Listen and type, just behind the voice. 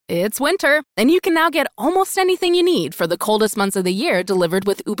It's winter, and you can now get almost anything you need for the coldest months of the year delivered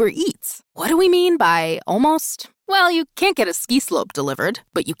with Uber Eats. What do we mean by almost? Well, you can't get a ski slope delivered,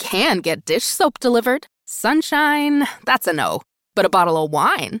 but you can get dish soap delivered. Sunshine, that's a no. But a bottle of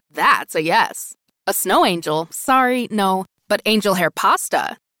wine, that's a yes. A snow angel, sorry, no. But angel hair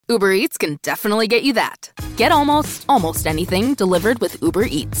pasta, Uber Eats can definitely get you that. Get almost anything delivered with Uber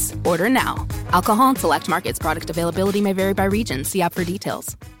Eats. Order now. Alcohol and select markets. Product availability may vary by region. See app for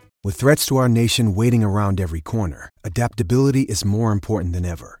details. With threats to our nation waiting around every corner, adaptability is more important than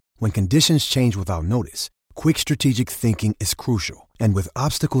ever. When conditions change without notice, quick strategic thinking is crucial. And with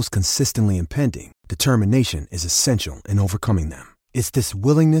obstacles consistently impending, determination is essential in overcoming them. It's this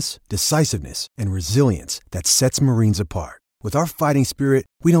willingness, decisiveness, and resilience that sets Marines apart. With our fighting spirit,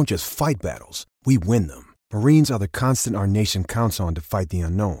 we don't just fight battles, we win them. Marines are the constant our nation counts on to fight the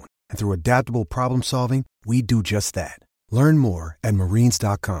unknown. And through adaptable problem solving, we do just that. Learn more at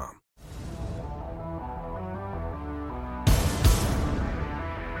marines.com.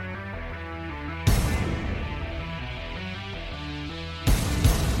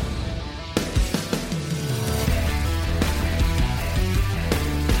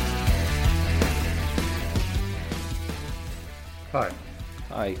 Hi.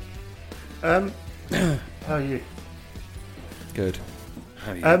 Hi. How are you? Good.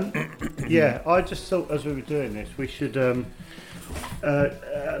 How are you? Yeah, I just thought as we were doing this, we should fucking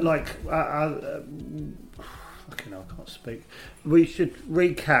hell, I can't speak. We should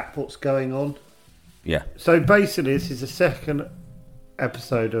recap what's going on. Yeah. So basically, this is the second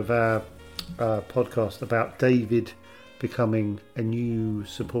episode of our podcast about David becoming a new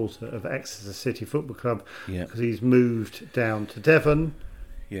supporter of Exeter City Football Club because he's moved down to Devon.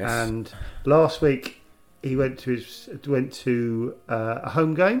 Yes. And last week he went to a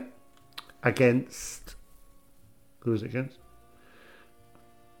home game against. Who was it against?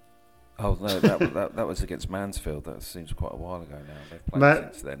 Oh no, that was against Mansfield. That seems quite a while ago now. They've played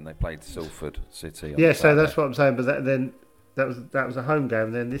since then. They played Salford City. Yeah, so that's what I'm saying. But then that was a home game.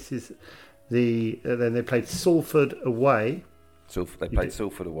 And then this is then they played Salford away. They played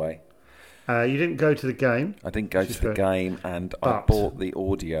Salford away. You didn't go to the game. I didn't go to the game, and I bought the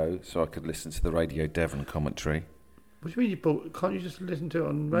audio so I could listen to the Radio Devon commentary. What do you mean you bought? Can't you just listen to it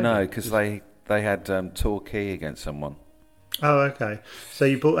on radio? No, because they had Torquay against someone. Oh, okay. So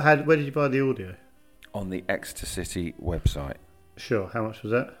you bought. Where did you buy the audio? On the Exeter City website. Sure. How much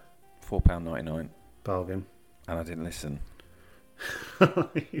was that? £4.99. Bargain. And I didn't listen.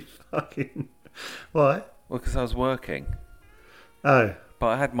 You fucking. Why? Well, because I was working. Oh. But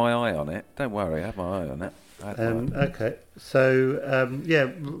I had my eye on it. Don't worry, I had my eye on it. Okay. So,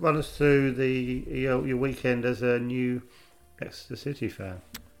 run us through your weekend as a new Exeter City fan.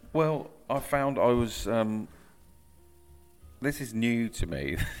 Well, I found I was... this is new to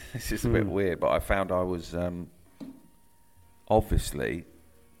me. This is a bit weird, but I found I was obviously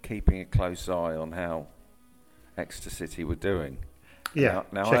keeping a close eye on how Exeter City were doing. Yeah.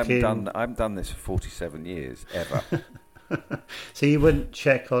 Now I haven't done this for 47 years, ever. So you wouldn't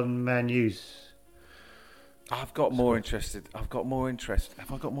check on Man U's? I've got more interested. Have I got more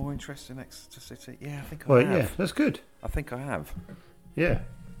interest in Exeter City? Yeah, I think I have. Well, yeah, that's good. I think I have. Yeah.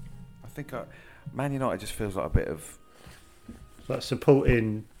 Man United just feels like a bit of... It's like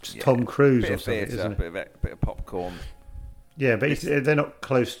supporting Tom Cruise or something, theatre, isn't it? A bit of popcorn. Yeah, but they're not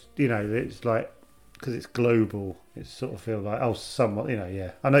close, it's like... Because it's global, it sort of feels like, somewhat,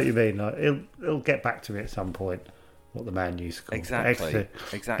 yeah. I know what you mean. Like, it'll get back to me at some point, what the Man U's called. Exactly.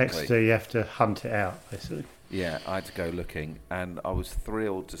 Exeter, you have to hunt it out, basically. Yeah, I had to go looking, and I was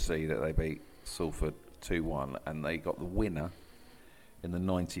thrilled to see that they beat Salford 2-1, and they got the winner in the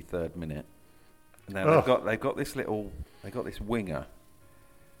 93rd minute. Now they've got this winger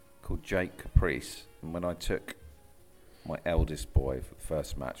called Jake Caprice, and when I took my eldest boy for the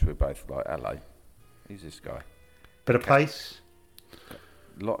first match, we were both like, hello. Who's this guy? Bit of pace.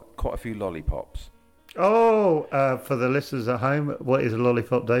 Quite a few lollipops. Oh, for the listeners at home, what is a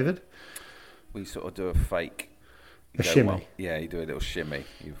lollipop, David? We sort of do a fake. Shimmy. Yeah, you do a little shimmy.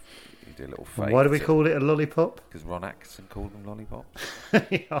 You do a little fake. Why do we call it a lollipop? Because Ron Atkinson called them lollipops.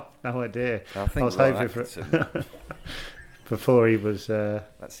 Yeah, no idea. I was Ron hoping Atkinson. Before he was...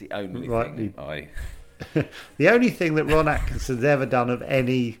 That's the only thing the only thing that Ron Atkinson's ever done of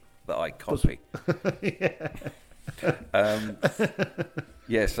any... that I copy.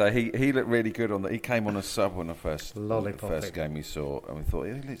 Yeah. So he looked really good on that. He came on a sub on the first game we saw, and we thought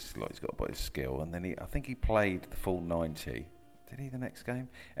he looks like he's got a bit of skill. And then I think he played the full 90. Did he the next game?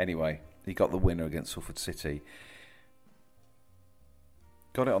 Anyway, he got the winner against Salford City.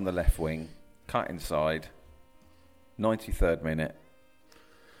 Got it on the left wing, cut inside. 93rd minute.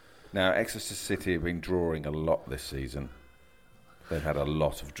 Now, Exeter City have been drawing a lot this season. They've had a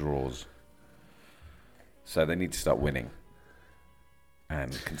lot of draws. So they need to start winning.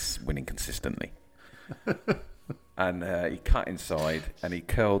 And winning consistently. And he cut inside and he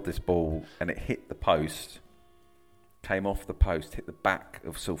curled this ball and it hit the post. Came off the post, hit the back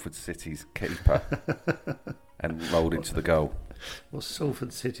of Salford City's keeper and rolled into the goal. What's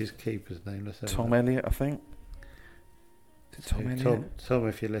Salford City's keeper's name? Tom Elliott, I think. Is it Tom Elliott? Tom,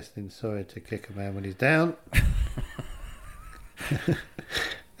 if you're listening, sorry to kick a man when he's down.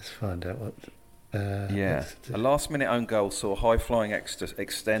 Let's find out what... A last-minute own goal saw high-flying Exeter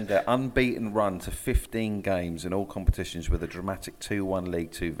extend their unbeaten run to 15 games in all competitions with a dramatic 2-1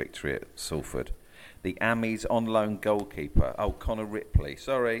 League Two victory at Salford. The Amis on-loan goalkeeper, Connor Ripley,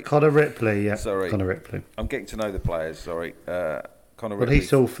 sorry. Connor Ripley, yeah. Sorry. Connor Ripley. I'm getting to know the players, sorry. Connor Ripley. He's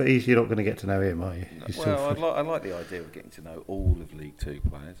Salford. You're not going to get to know him, are you? I like the idea of getting to know all of League Two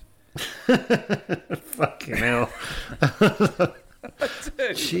players. Fucking hell. I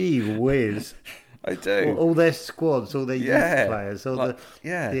do. Gee whiz. I do. All their squads, all their youth players, all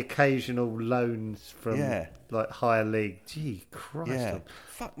the occasional loans from like higher league. Gee Christ. Yeah.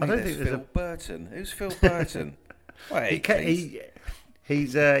 Fuck me, there's Phil Burton. Who's Phil Burton? Wait,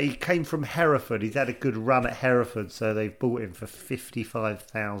 he came from Hereford. He's had a good run at Hereford, so they've bought him for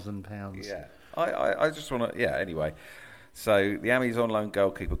 £55,000. Yeah. I just want to... Yeah, anyway. So the Amis on loan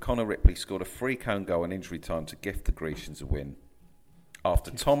goalkeeper Connor Ripley scored a free cone goal in injury time to gift the Grecians a win.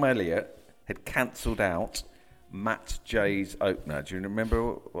 After Tom Elliott had cancelled out Matt Jay's opener. Do you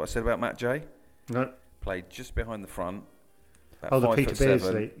remember what I said about Matt Jay? No. Played just behind the front. The Peter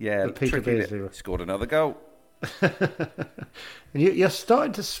Beardsley. Yeah, the Peter Beardsley. Scored another goal. And you're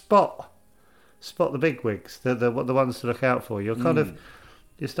starting to spot the bigwigs, the ones to look out for. You're kind of...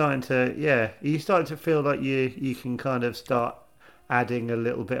 You're starting to feel like you can kind of start adding a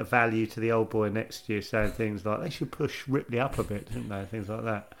little bit of value to the old boy next year, saying things like they should push Ripley up a bit, didn't they? Things like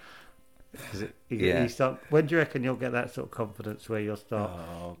that. When do you reckon you'll get that sort of confidence where you'll start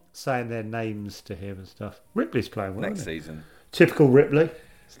saying their names to him and stuff? Ripley's playing well next season. Typical Ripley.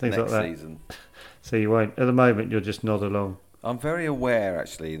 Things next like that. Season. So you won't. At the moment, you'll just nod along. I'm very aware,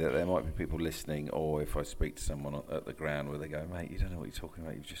 actually, that there might be people listening, or if I speak to someone at the ground where they go, mate, you don't know what you're talking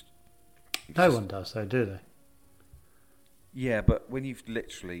about. No one does, though, do they? Yeah, but when you've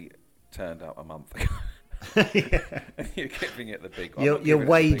literally turned up a month ago, and you're giving it the big one. You're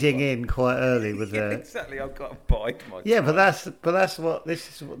wading in quite early with the... Exactly, I've got to bide my time. Yeah, but that's what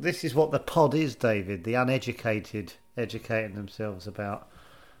this is what the pod is, David. The uneducated educating themselves about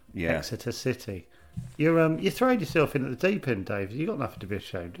Exeter City. You're throwing yourself in at the deep end, David. You've got nothing to be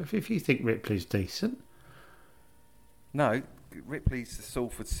ashamed of. If you think Ripley's decent. No, Ripley's the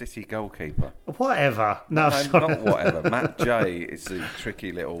Salford City goalkeeper. No, not whatever. Matt Jay is a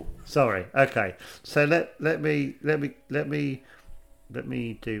tricky little... Sorry, okay. So let me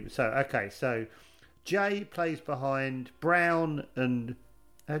do... So, okay, so Jay plays behind Brown and...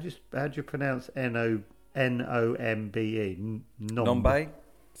 How do you pronounce Nombe? Nombe?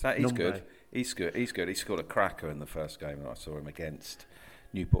 He's good. He's good. He scored a cracker in the first game that I saw him against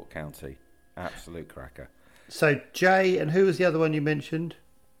Newport County. Absolute cracker. So Jay, and who was the other one you mentioned?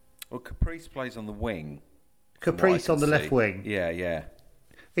 Well, Caprice plays on the wing. Caprice on the left wing. Yeah.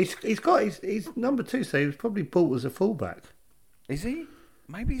 He's number 2, so he was probably bought as a fullback. Is he?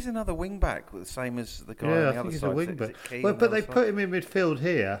 Maybe he's another wing back, the same as the guy on the other side. Yeah, I think he's a wing back. Well, but they put him in midfield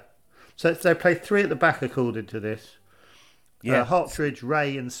here. So they play 3 at the back according to this. Yeah, Hartridge,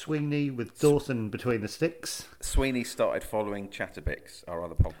 Ray and Sweeney with Dawson between the sticks. Sweeney started following Chatterbix, our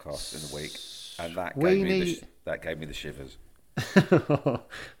other podcast in the week, and that gave me the shivers.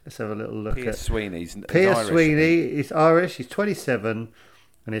 Let's have a little look at Sweeney's. Pierce Sweeney is Irish. He's 27,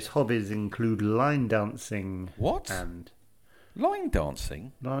 and his hobbies include line dancing. What? And line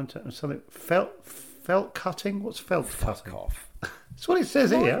dancing? Something felt cutting. What's felt Fuck cutting? Off. That's what it says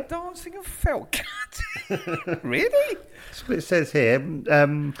here. Line dancing and felt cutting. Really? That's what it says here.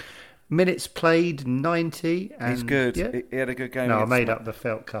 Minutes played 90. And, he's good. Yeah. He had a good game. No, I made up the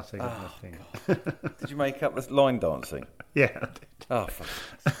felt cutting. Oh, did you make up the line dancing? Yeah, I did. Oh, fuck.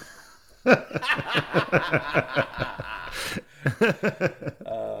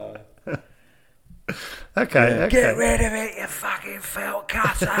 Okay. Get rid of it, you fucking felt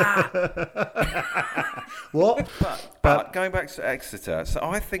cutter. What? But going back to Exeter, so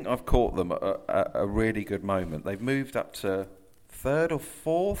I think I've caught them at a really good moment. They've moved up to 3rd or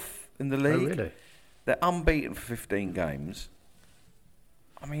 4th in the league. Oh, really? They're unbeaten for 15 games.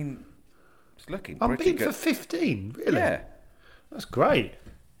 I mean, it's looking pretty good. Unbeaten for 15? Really? Yeah. That's great.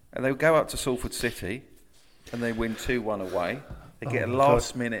 And they go up to Salford City and they win 2-1 away. They get a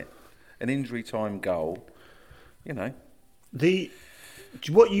last-minute an injury time goal. You know,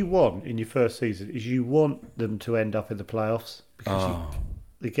 what you want in your first season is you want them to end up in the playoffs because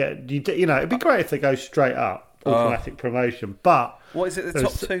it'd be great if they go straight up, automatic promotion. But what is it? The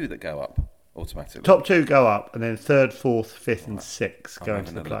top two that go up automatically. Top two go up, and then third, fourth, fifth, and sixth go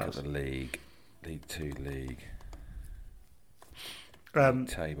into the playoffs. Look at the League 2 league.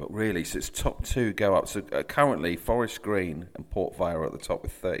 Table really, so it's top two go up. So currently Forest Green and Port Vale are at the top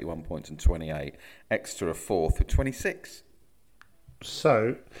with 31 points and 28. Exeter are fourth with 26.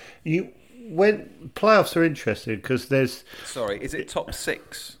 So when playoffs are interesting because there's is it top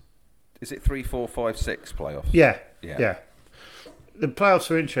six? Is it 3, 4, 5, 6 playoffs? Yeah. The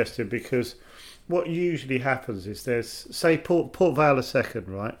playoffs are interesting because what usually happens is there's, say, Port Vale are second,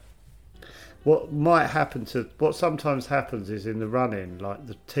 right? What sometimes happens is in the run-in, like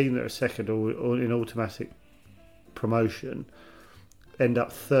the team that are second or in automatic promotion end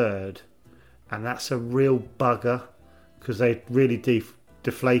up third, and that's a real bugger because they really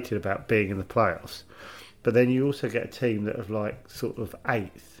deflated about being in the playoffs. But then you also get a team that have like sort of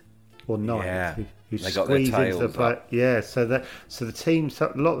eighth or ninth who they squeeze got their into the play. Yeah, so the team, a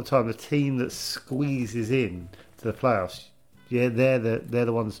lot of the time, the team that squeezes in to the playoffs. Yeah, they're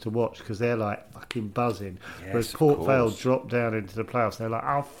the ones to watch because they're like fucking buzzing. Yes, whereas Port Vale drop down into the playoffs, they're like,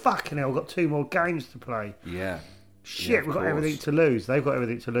 oh fucking hell, we've got 2 more games to play. Yeah. Shit, we've got everything to lose. They've got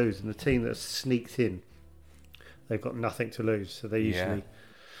everything to lose, and the team that sneaked in, they've got nothing to lose. So they usually.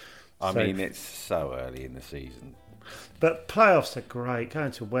 Yeah. I mean, it's so early in the season. But playoffs are great.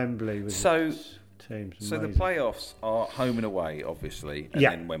 Going to Wembley with teams. So the playoffs are home and away, obviously, and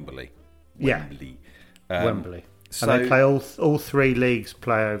then Wembley. Wembley. So, and they play all 3 leagues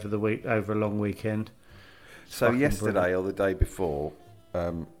play over a long weekend. So yesterday or the day before,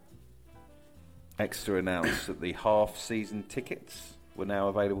 Exeter announced that the half-season tickets were now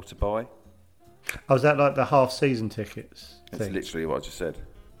available to buy. Oh, is that like the half-season tickets thing? That's literally what I just said.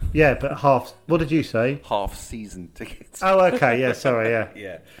 Yeah, but what did you say? Half-season tickets. Oh, okay, yeah, sorry, yeah.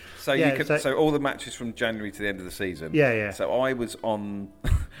 Yeah. So you can so all the matches from January to the end of the season. Yeah. So I was on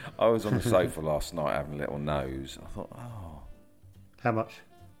the sofa last night having a little nose. I thought, how much?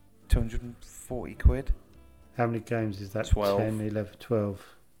 240 quid. How many games is that? 12. 10, 11, 12.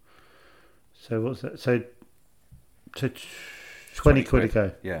 So what's that? So 20 quid a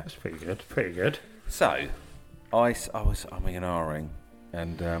go. Yeah. That's pretty good. So I was umming and ahhing,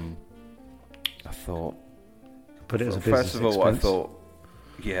 and I thought, put it as a business first of all, expense. I thought,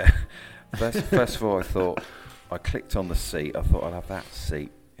 yeah. First of all, I thought, I clicked on the seat. I thought I'll have that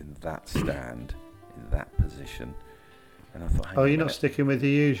seat in that stand, in that position. And I thought, you're not sticking with the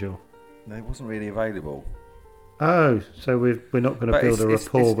usual? No, it wasn't really available. Oh, so we're not going to build a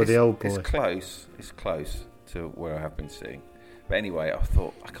rapport with the old boy. It's close to where I have been sitting. But anyway, I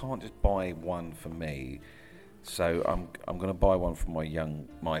thought I can't just buy one for me, so I'm going to buy one for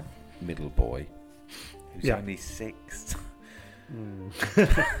my middle boy, who's only 6.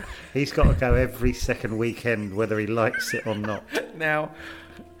 He's got to go every second weekend, whether he likes it or not. Now,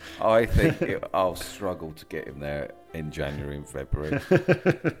 I think I'll struggle to get him there in January and February.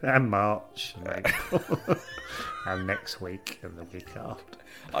 And March. And next week and the week after.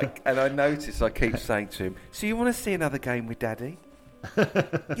 I notice I keep saying to him, so you want to see another game with Daddy?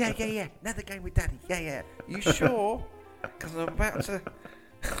 Yeah. Another game with Daddy. Yeah. You sure? Because I'm about to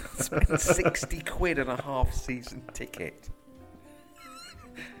spend 60 quid on a half-season ticket.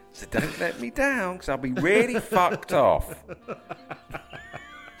 So don't let me down, because I'll be really fucked off.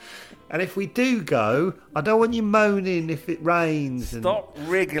 And if we do go, I don't want you moaning if it rains. Stop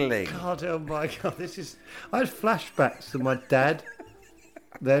wriggling. God, oh my God, I had flashbacks to my dad.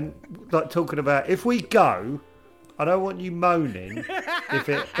 Then, like talking about if we go, I don't want you moaning if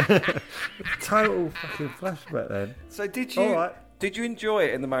it. Total fucking flashback then. So did you enjoy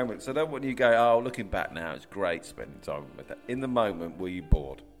it in the moment? So I don't want you to go, looking back now, it's great spending time with that. In the moment, were you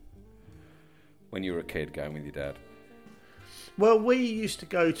bored? When you were a kid going with your dad? Well, we used to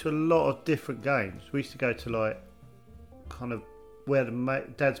go to a lot of different games. We used to go to like kind of where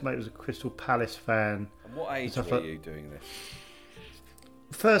dad's mate was a Crystal Palace fan. And what age were you doing this?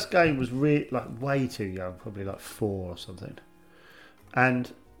 First game was way too young, probably like 4 or something.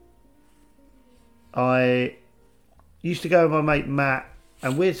 And I used to go with my mate Matt,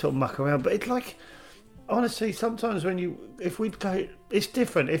 and we'd sort of muck around. But it's like, honestly, sometimes if we'd go, it's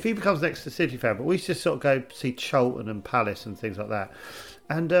different. If he becomes an Exeter City fan, but we used to sort of go see Charlton and Palace and things like that.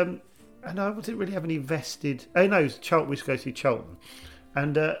 And I didn't really have any vested. Oh no, it was Charlton. We used to go see Charlton,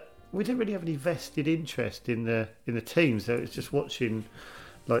 and we didn't really have any vested interest in the team. So it's just watching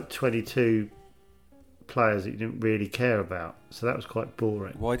like 22 players that you didn't really care about. So that was quite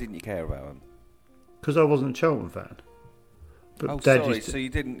boring. Why didn't you care about them? Because I wasn't a Charlton fan. But sorry. So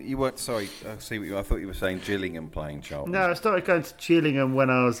you weren't. Sorry. I see what I thought you were saying. Gillingham playing Charlton. No, I started going to Gillingham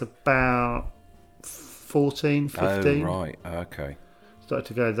when I was about 14, 15. Oh, right. Okay. Started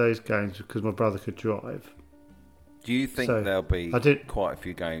to go to those games because my brother could drive. Do you think there'll be quite a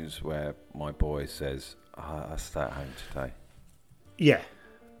few games where my boy says, I stay at home today? Yeah.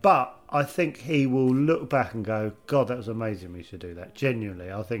 But I think he will look back and go, God, that was amazing. We should do that.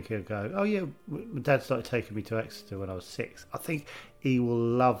 Genuinely, I think he'll go, oh yeah, my dad started taking me to Exeter when I was 6. I think he will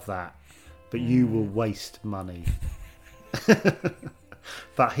love that, but you will waste money.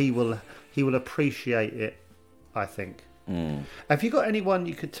 But he will appreciate it, I think. Have you got anyone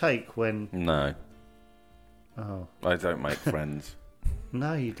you could take when? No. Oh, I don't make friends.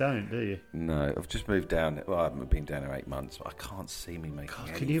 No, you don't, do you? No, I've just moved down. Well, I haven't been down here 8 months, but I can't see me making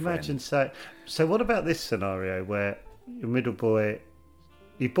any Can you friends. imagine? So what about this scenario where your middle boy,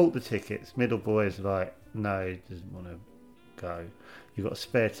 you bought the tickets, middle boy is like, no, he doesn't want to go. You've got a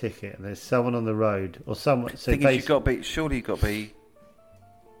spare ticket, and there's someone on the road or someone. So thing is, you've got to be. Surely you've got to be.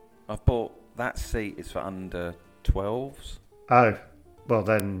 I've bought that seat is for under 12s. Oh. Well,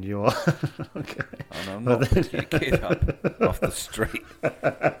 then you are. Okay. And I'm not picking your kid up off the street.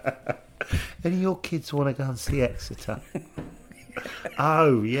 Any of your kids want to go and see Exeter?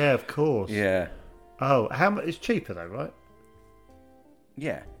 Oh, yeah, of course. Yeah. Oh, how much? It's cheaper though, right?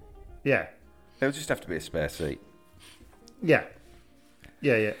 Yeah. Yeah. There'll just have to be a spare seat. Yeah.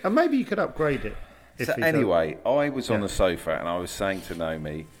 Yeah, yeah. And maybe you could upgrade it. So anyway, I was on the sofa and I was saying to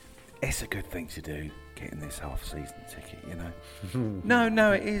Naomi, it's a good thing to do. Getting this half-season ticket, you know.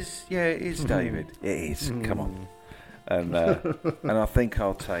 No, it is. Yeah, it is, David. It is. Come on. And I think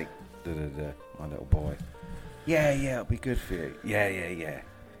I'll take my little boy. Yeah, it'll be good for you. Yeah.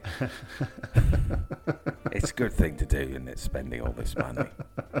 It's a good thing to do, isn't it? Spending all this money.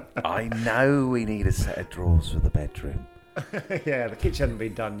 I know we need a set of drawers for the bedroom. Yeah, the kitchen hasn't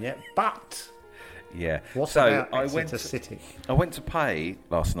been done yet, but yeah. What about Exeter City? I went to pay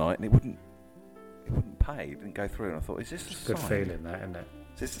last night, and it wouldn't pay. It didn't go through, and I thought, is this a sign? Good feeling, that, isn't it?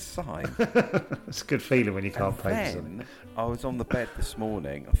 Is this a sign? It's a good feeling when you can't pay for something. Then I was on the bed this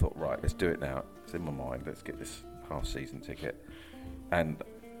morning. I thought, right, let's do it now. It's in my mind. Let's get this half-season ticket. And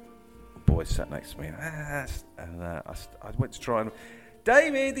the boy sat next to me, and I went to try and...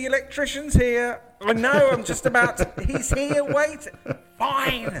 David, the electrician's here. I know, I'm just about to... He's here, wait.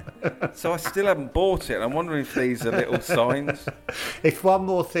 Fine. So I still haven't bought it. I'm wondering if these are little signs. If one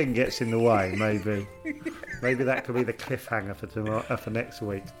more thing gets in the way, maybe that could be the cliffhanger for tomorrow, for next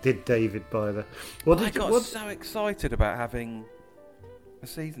week. Did David buy the... I got so excited about having a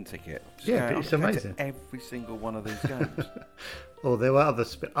season ticket. But it's amazing. Every single one of these games. Or there were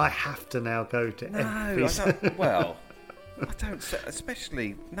others. I have to now go to every... Well... I don't,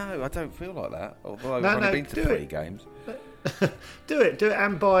 especially, no, I don't feel like that. Although I've only been to 3 games. Do it,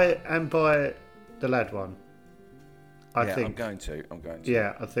 and buy the lad one. I think I'm going to.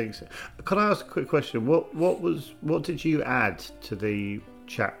 Yeah, I think so. Can I ask a quick question? What did you add to the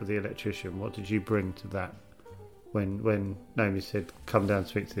chat with the electrician? What did you bring to that? When Naomi said, "Come down and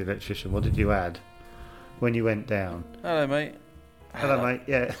speak to the electrician," what did you add when you went down? Hello, mate. Hello, mate.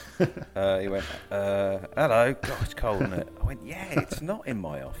 Yeah. He went, hello. God, it's cold, isn't it? I went, yeah, it's not in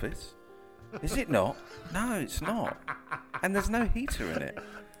my office. Is it not? No, it's not. And there's no heater in it.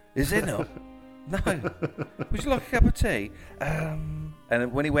 Is it not? No. Would you like a cup of tea?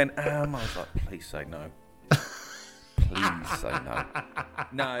 And when he went, I was like, please say no. Please say no.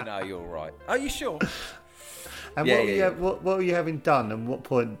 No, you're all right. Are you sure? And what were you having done? And what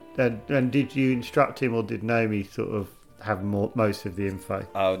point? And did you instruct him, or did Naomi sort of have most of the info?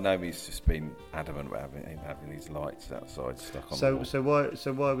 Oh, Naomi's just been adamant about having these lights outside stuck on. the wall.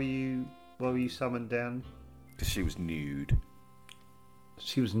 So why were you summoned down? Because she was nude.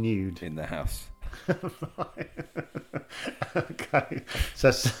 She was nude in the house. Right. Okay.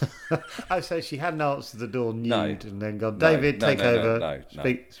 So she hadn't answered the door nude and then gone, David, take over. No.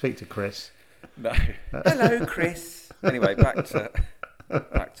 Speak to Chris. No. Hello, Chris. Anyway, back to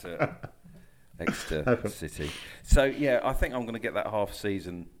Exeter City. So yeah, I think I'm going to get that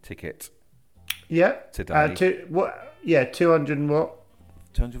half-season ticket. Yeah. Today. 200 and what?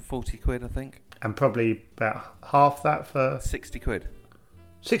 240 quid, I think. And probably about half that for 60 quid.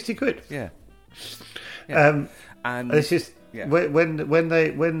 60 quid. Yeah. And it's just when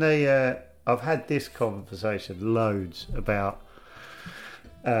they I've had this conversation loads about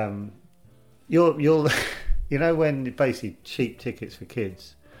you're you know, when basically cheap tickets for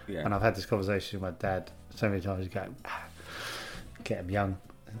kids. Yeah. And I've had this conversation with my dad so many times. Go, get them young,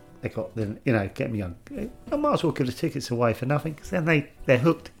 they got them, get them young. I might as well give the tickets away for nothing, because then they're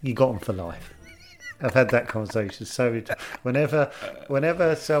hooked. You got them for life. I've had that conversation so many times.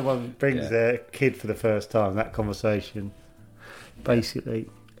 Whenever someone brings their kid for the first time, that conversation basically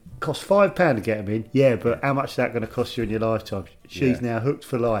costs £5 to get them in. Yeah, but how much is that going to cost you in your lifetime? She's now hooked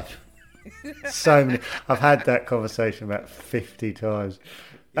for life. So many. I've had that conversation about 50 times.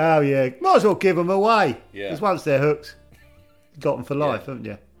 Oh yeah, might as well give them away. Yeah. Because once they're hooked, you got them for life, haven't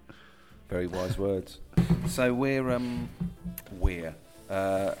you? Very wise words. So we're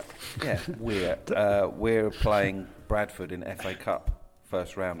playing Bradford in FA Cup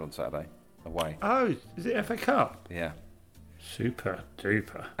first round on Saturday away. Oh, is it FA Cup? Yeah. Super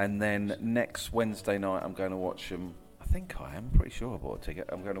duper. And then next Wednesday night, I'm going to watch them. I'm pretty sure I bought a ticket.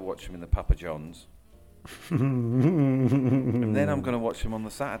 I'm going to watch them in the Papa John's. And then I'm going to watch them on the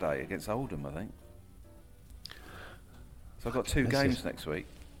Saturday against Oldham, I think. So I've got 2 games next week.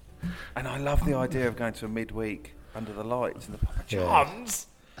 And I love the idea of going to a midweek under the lights in the Papa John's.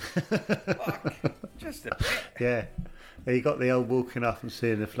 Just a bit. Yeah. You got the old walking up and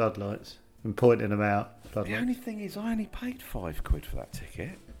seeing the floodlights and pointing them out. The only thing is, I only paid £5 for that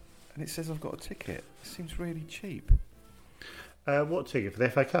ticket. And it says I've got a ticket. It seems really cheap. What ticket? For the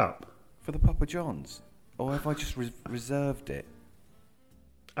FA Cup? For the Papa John's. Or have I just reserved it?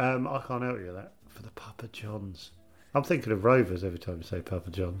 I can't help you with that. For the Papa John's. I'm thinking of Rovers every time you say Papa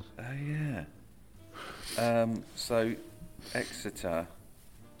John's. Oh, yeah. So, Exeter.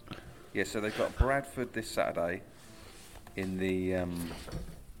 Yeah, so they've got Bradford this Saturday in the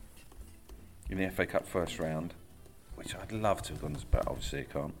FA Cup first round, which I'd love to have gone, but obviously I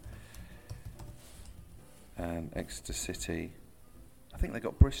can't. And Exeter City. I think they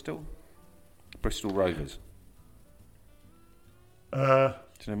got Bristol Rovers. Do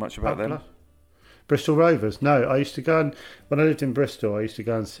you know much about them? Bristol Rovers? No, I used to go and when I lived in Bristol, I used to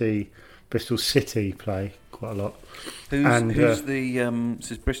go and see Bristol City play quite a lot. Who's the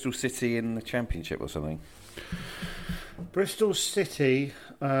is Bristol City in the Championship or something? Bristol City,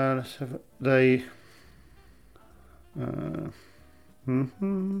 Bristol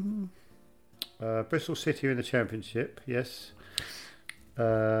City are in the Championship, yes.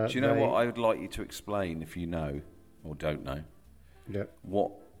 Do you know what I would like you to explain, if you know or don't know? Yeah.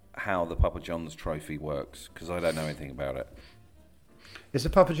 How the Papa John's trophy works, because I don't know anything about it. Is the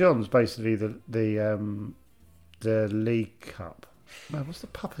Papa John's basically the League Cup? No, what's the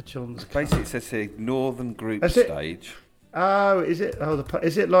Papa John's Cup? Basically, it says here Northern Group Stage. Oh, is it? Oh,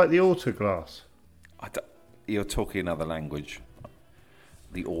 is it like the Autoglass? You're talking another language.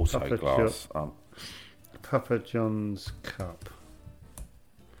 The Autoglass. Papa John's Cup.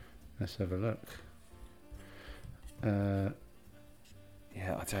 Let's have a look.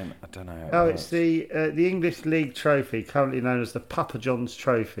 Yeah, I don't know. How it's the English League Trophy, currently known as the Papa John's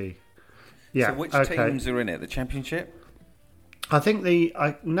Trophy. Yeah. So which teams are in it? The Championship? I think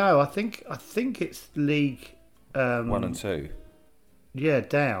I think it's League 1 and 2. Yeah,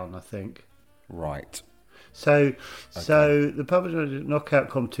 down. I think. Right. So the Papa John's knockout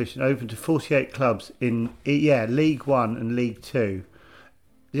competition open to 48 clubs in League 1 and League 2.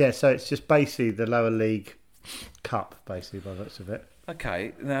 Yeah, so it's just basically the lower league cup, basically, by the looks of it.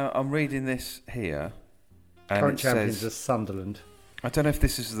 Okay, now I'm reading this here. And current champions are Sunderland. I don't know if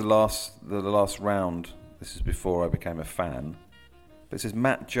this is the last round. This is before I became a fan. But it says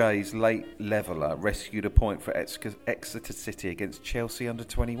Matt Jay's late leveller rescued a point for Exeter City against Chelsea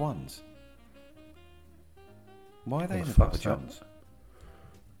under-21s. Why are they in the Papa John's?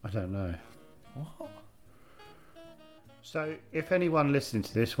 I don't know. What? So, if anyone listening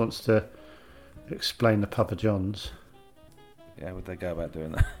to this wants to explain the Papa John's... Yeah, would they go about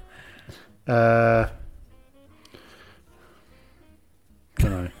doing that?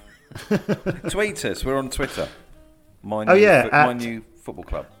 Don't know. Tweet us. We're on Twitter. My new football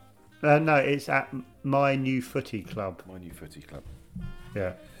club. No, it's at My New Footy Club. My New Footy Club.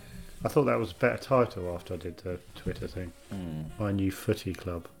 Yeah. I thought that was a better title after I did the Twitter thing. My New Footy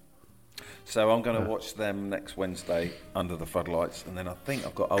Club. So I'm going to watch them next Wednesday under the floodlights, and then I think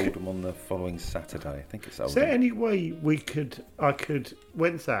I've got Oldham on the following Saturday. I think it's Oldham. Is there any way I could?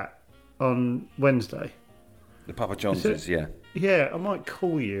 When's that? On Wednesday. The Papa John's is, yeah. Yeah, I might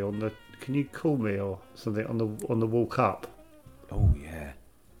call you on the. Can you call me or something on the walk up? Oh yeah.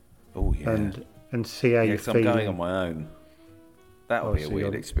 And see how you feel. I'm going on my own. That'll be a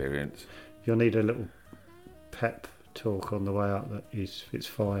weird experience. You'll need a little pep talk on the way up that it's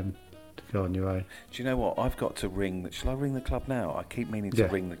fine to go on your own. Do you know what? I've got to ring. Shall I ring the club now? I keep meaning to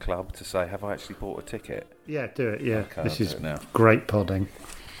ring the club to say, have I actually bought a ticket? Yeah, do it. Yeah, okay, this is great podding.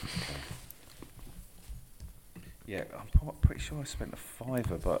 Okay. Yeah, I'm pretty sure I spent a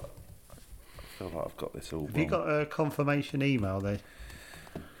 £5, but I feel like I've got this all Have wrong. you got a confirmation email there?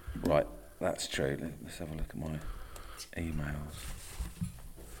 Right, that's true. Let's have a look at my emails.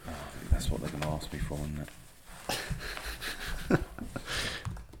 Oh, I think that's what they're going to ask me for, isn't it?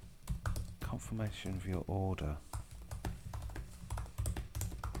 Confirmation of your order.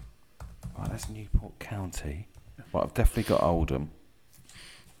 Right, that's Newport County. Right, I've definitely got Oldham.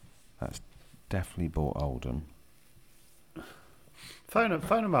 That's definitely bought Oldham. Phone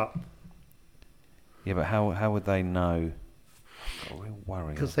them up. Yeah, but how would they know? I've got a real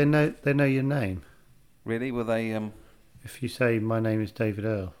worry. Because they know your name. Really? Will they? If you say my name is David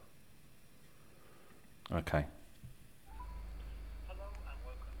Earl. Okay.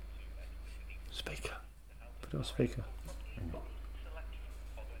 Speaker. Put it on speaker.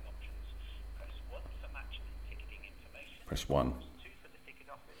 Press 1.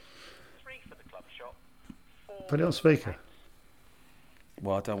 Put it on speaker.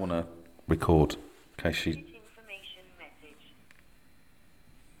 Well, I don't want to record in case she. Information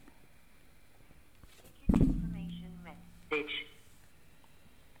message.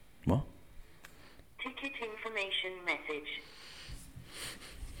 What? Ticket information message.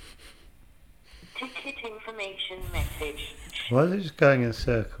 Ticket information message. Why is it just going in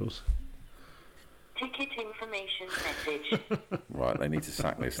circles? Ticket information message. Right, they need to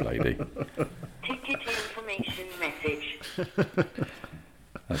sack this lady. Ticket information message.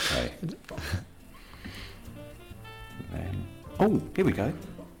 Okay. Then, oh, here we go.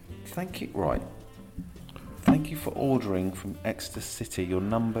 Thank you. Right. Thank you for ordering from Exeter City. Your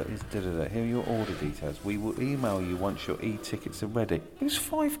number is da-da-da. Here are your order details. We will email you once your e-tickets are ready. It was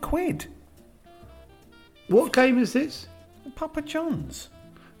 £5. What game is this? Papa John's.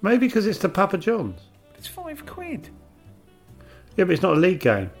 Maybe because it's the Papa John's. It's £5. Yeah, but it's not a league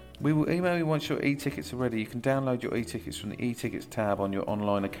game. We will email you once your e-tickets are ready. You can download your e-tickets from the e-tickets tab on your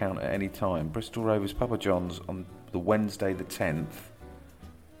online account at any time. Bristol Rovers Papa John's on the Wednesday the 10th.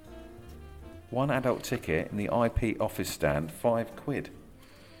 One adult ticket in the IP office stand, £5.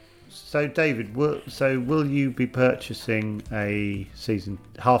 So, David, will you be purchasing a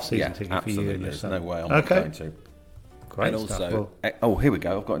half-season ticket for you and your There's son? no way I'm not going to. Great and stuff. also, here we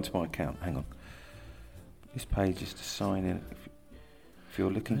go. I've got into my account. Hang on. This page is to sign in. If you're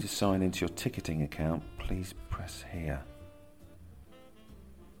looking to sign into your ticketing account, please press here.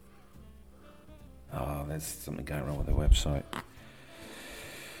 Oh, there's something going wrong with the website.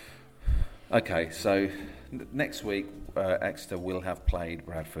 Okay, so next week, Exeter will have played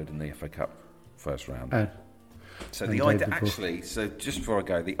Bradford in the FA Cup first round. So the idea, actually, so just before I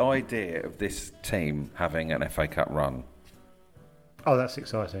go, the idea of this team having an FA Cup run. Oh, that's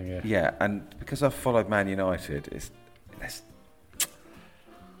exciting! Yeah. Yeah, and because I've followed Man United,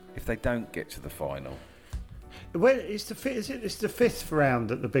 if they don't get to the final, Well, it's the fifth round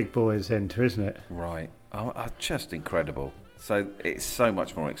that the big boys enter, isn't it? right? Just incredible. So it's so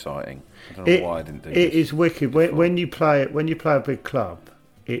much more exciting. I don't know why I didn't do this. It is wicked when you play a big club.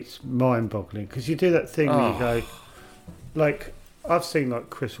 It's mind-boggling because you do that thing where you go, like I've seen like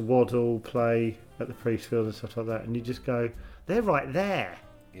Chris Waddle play at the Priestfield and stuff like that, and you just go, they're right there.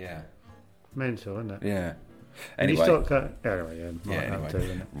 Yeah. Mental, isn't it? Yeah. And Anyway. you start going, Anyway.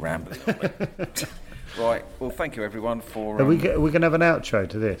 Rambling on a bit. Right. Well, thank you everyone for. Are we going to have an outro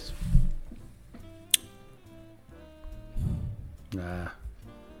to this? Nah.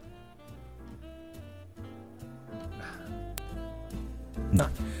 No.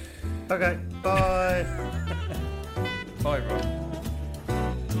 Okay. Bye. Bye, Ron.